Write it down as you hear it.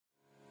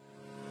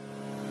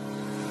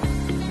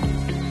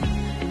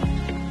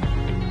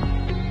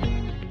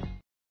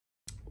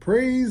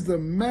Praise the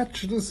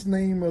matchless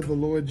name of the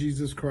Lord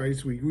Jesus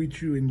Christ. We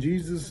greet you in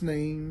Jesus'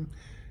 name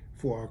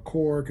for our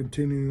core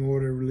continuing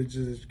order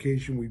religious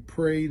education. We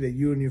pray that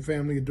you and your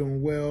family are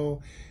doing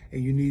well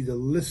and you need to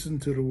listen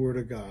to the word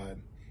of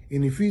God.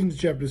 In Ephesians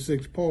chapter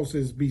 6, Paul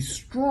says, be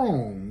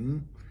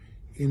strong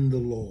in the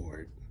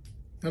Lord.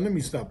 Now let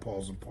me stop,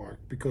 pause, and park,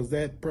 because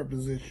that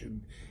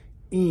preposition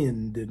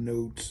in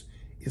denotes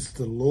it's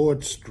the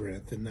Lord's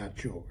strength and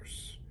not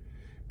yours.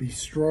 Be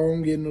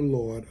strong in the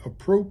Lord.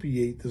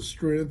 Appropriate the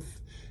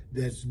strength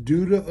that's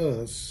due to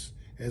us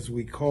as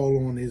we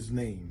call on his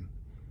name.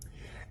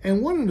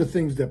 And one of the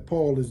things that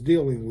Paul is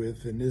dealing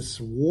with in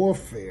this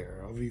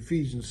warfare of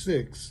Ephesians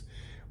 6,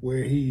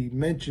 where he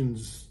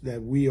mentions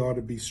that we ought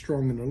to be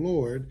strong in the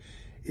Lord,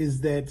 is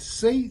that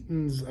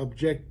Satan's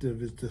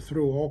objective is to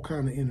throw all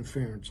kind of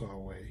interference our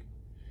way.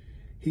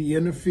 He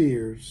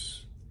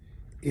interferes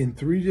in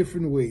 3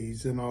 different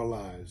ways in our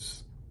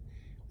lives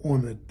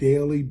on a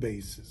daily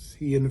basis.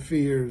 He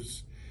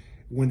interferes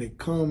when it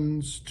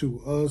comes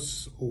to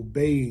us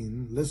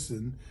obeying,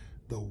 listen,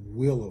 the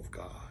will of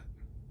God.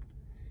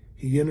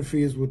 He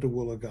interferes with the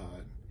will of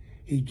God.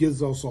 He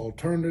gives us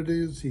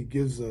alternatives. He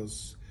gives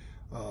us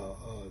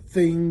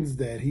things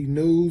that he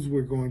knows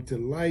we're going to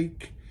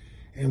like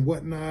and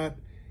whatnot.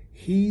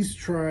 He's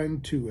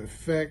trying to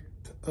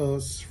affect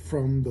us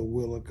from the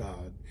will of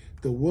God.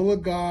 The will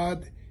of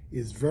God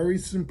is very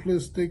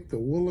simplistic. The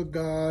will of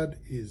God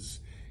is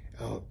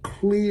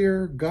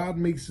clear. God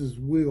makes his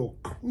will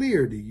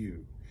clear to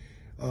you.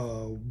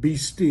 Be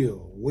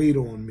still, wait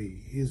on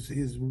me.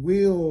 His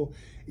will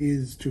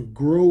is to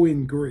grow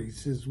in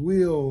grace. His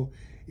will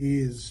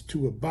is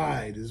to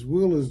abide. His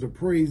will is to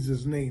praise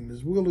his name.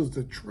 His will is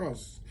to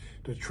trust,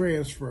 to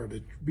transfer,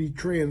 to be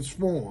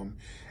transformed.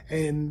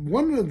 And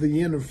one of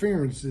the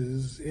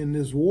interferences in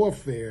this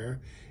warfare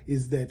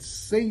is that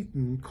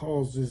Satan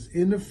causes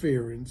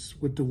interference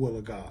with the will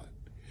of God.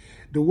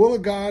 The will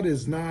of God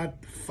is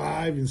not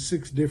 5 and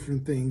 6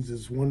 different things.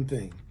 It's one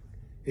thing.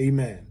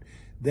 Amen.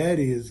 That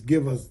is,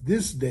 give us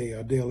this day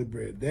our daily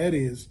bread. That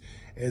is,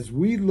 as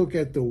we look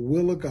at the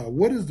will of God,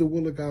 what is the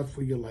will of God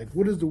for your life?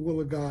 What is the will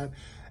of God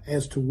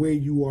as to where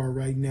you are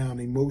right now,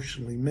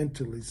 emotionally,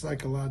 mentally,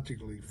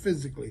 psychologically,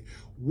 physically?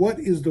 What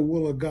is the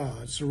will of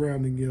God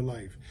surrounding your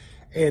life?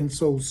 And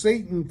so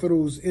Satan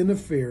throws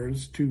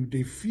interference to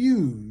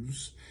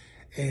diffuse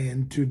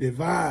and to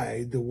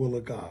divide the will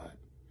of God.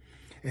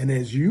 And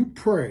as you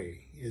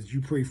pray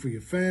for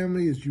your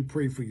family, as you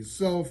pray for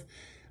yourself,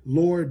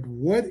 Lord,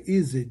 what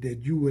is it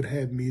that you would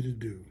have me to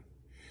do?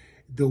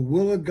 The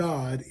will of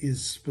God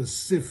is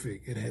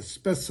specific. It has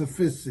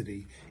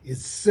specificity.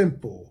 It's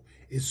simple.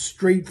 It's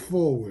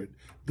straightforward.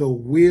 The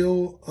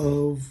will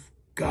of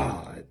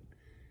God.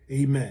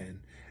 Amen.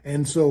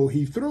 And so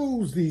he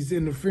throws these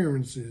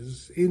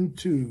interferences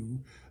into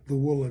the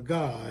will of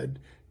God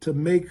to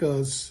make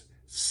us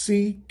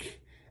seek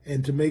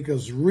and to make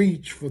us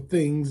reach for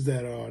things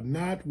that are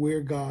not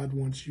where God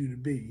wants you to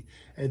be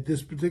at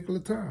this particular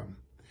time.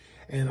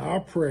 And our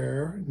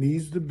prayer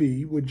needs to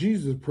be what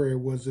Jesus' prayer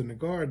was in the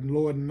garden.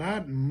 Lord,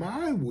 not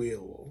my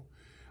will,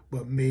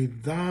 but may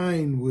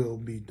thine will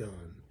be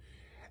done.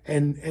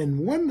 And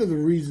one of the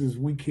reasons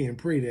we can't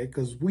pray that,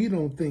 because we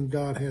don't think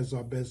God has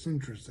our best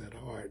interests at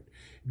heart.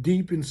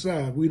 Deep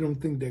inside, we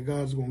don't think that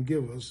God's going to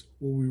give us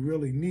what we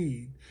really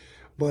need.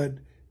 But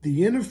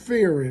the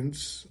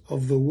interference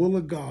of the will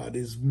of God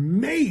is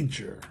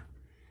major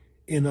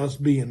in us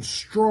being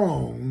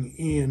strong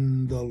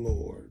in the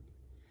Lord.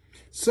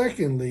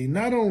 Secondly,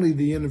 not only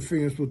the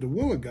interference with the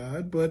will of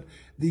God, but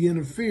the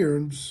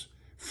interference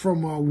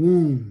from our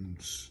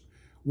wounds.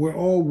 We're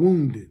all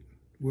wounded.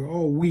 We're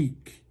all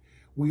weak.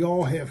 We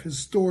all have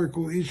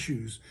historical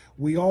issues.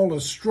 We all are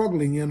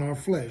struggling in our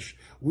flesh.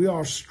 We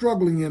are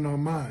struggling in our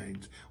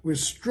minds. We're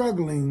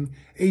struggling,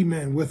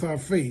 amen, with our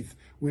faith.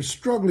 We're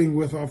struggling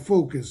with our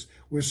focus.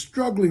 We're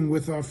struggling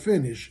with our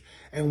finish.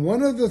 And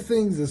one of the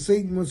things that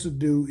Satan wants to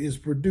do is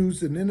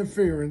produce an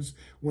interference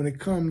when it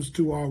comes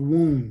to our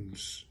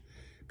wounds.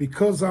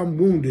 Because I'm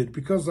wounded,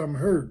 because I'm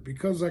hurt,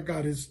 because I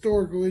got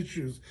historical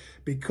issues,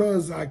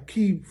 because I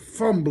keep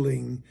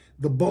fumbling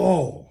the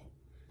ball.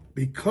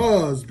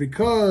 Because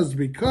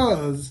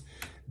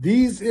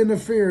these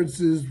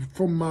interferences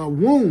from my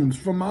wounds,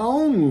 from my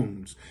own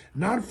wounds,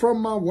 not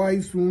from my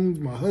wife's wounds,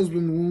 my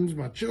husband's wounds,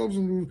 my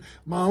children's wounds,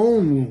 my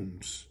own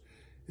wounds.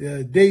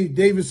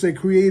 David said,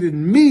 create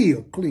in me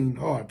a clean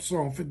heart,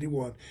 Psalm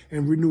 51,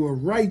 and renew a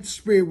right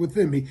spirit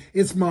within me.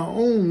 It's my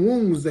own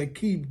wounds that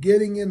keep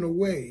getting in the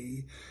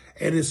way,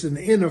 and it's an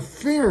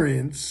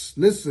interference,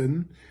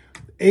 listen,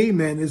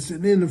 amen, it's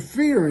an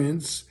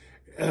interference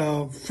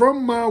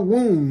from my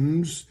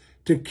wounds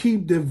to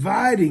keep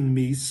dividing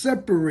me,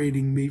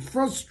 separating me,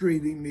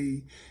 frustrating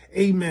me,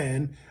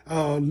 amen,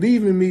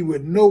 leaving me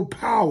with no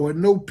power,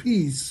 no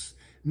peace,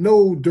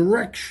 no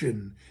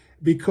direction,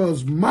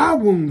 because my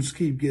wounds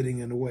keep getting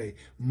in the way.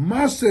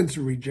 My sense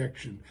of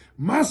rejection,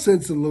 my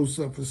sense of low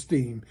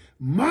self-esteem,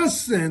 my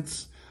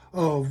sense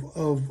of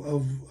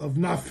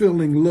not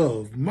feeling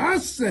loved, my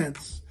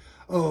sense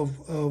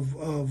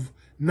of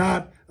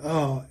not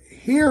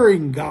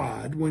hearing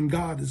God when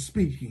God is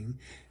speaking,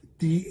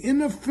 the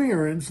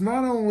interference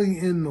not only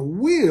in the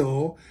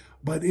will,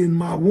 but in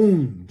my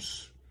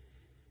wounds.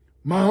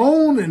 My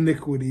own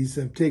iniquities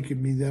have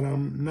taken me that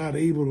I'm not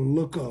able to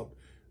look up,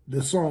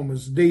 the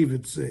psalmist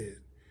David said.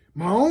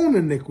 My own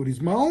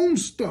iniquities, my own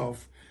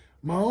stuff,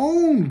 my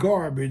own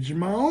garbage,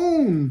 my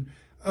own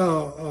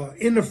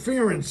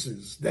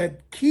interferences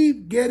that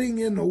keep getting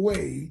in the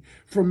way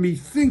from me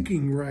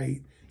thinking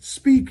right,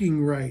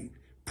 speaking right,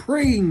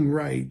 praying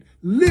right,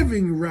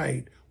 living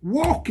right,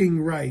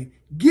 walking right,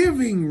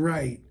 giving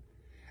right.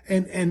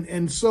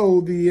 And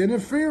so the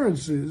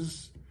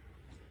interferences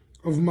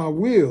of my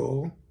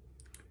will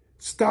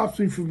stops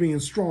me from being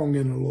strong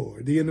in the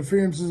Lord. The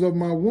interferences of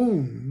my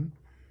wound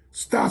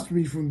stops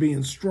me from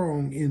being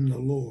strong in the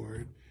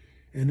Lord.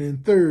 And then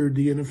third,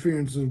 the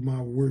interference of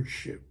my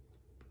worship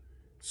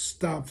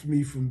stops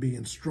me from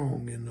being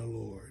strong in the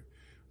Lord.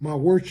 My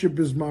worship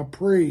is my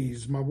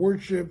praise. My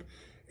worship,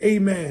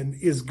 amen,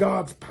 is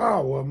God's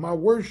power. My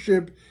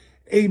worship,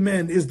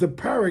 amen, is the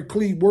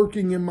paraclete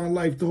working in my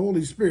life, the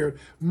Holy Spirit.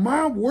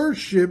 My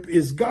worship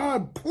is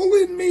God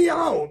pulling me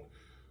out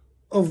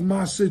of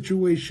my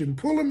situation,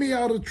 pulling me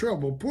out of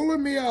trouble,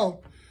 pulling me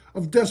out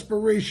of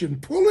desperation,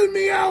 pulling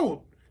me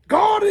out.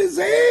 God is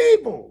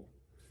able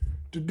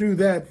to do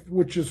that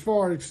which is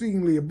far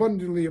exceedingly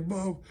abundantly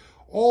above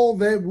all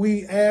that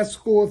we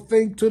ask or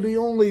think, to the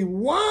only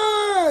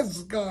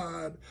wise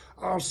God,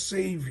 our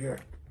Savior.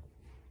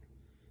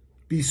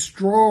 Be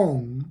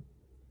strong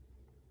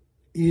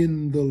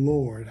in the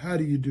Lord. How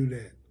do you do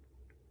that?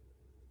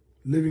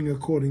 Living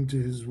according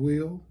to his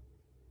will,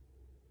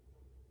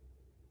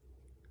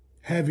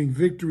 having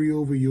victory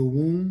over your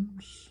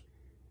wounds,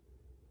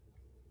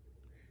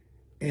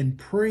 and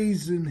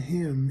praising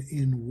him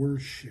in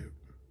worship.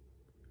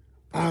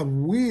 I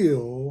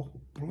will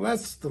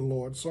bless the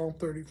Lord, Psalm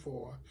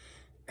 34,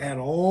 at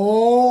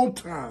all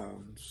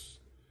times.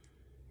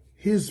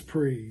 His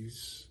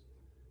praise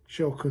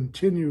shall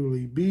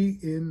continually be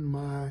in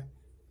my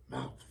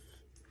mouth.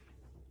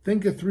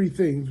 Think of three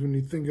things when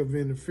you think of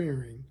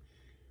interfering.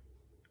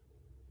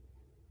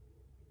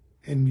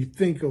 And you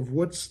think of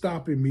what's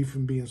stopping me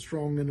from being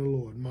strong in the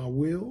Lord. My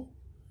will,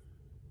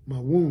 my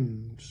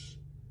wounds,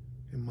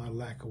 and my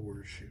lack of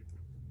worship.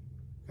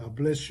 God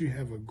bless you.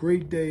 Have a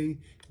great day.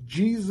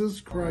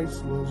 Jesus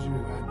Christ loves you,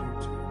 and I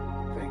do too.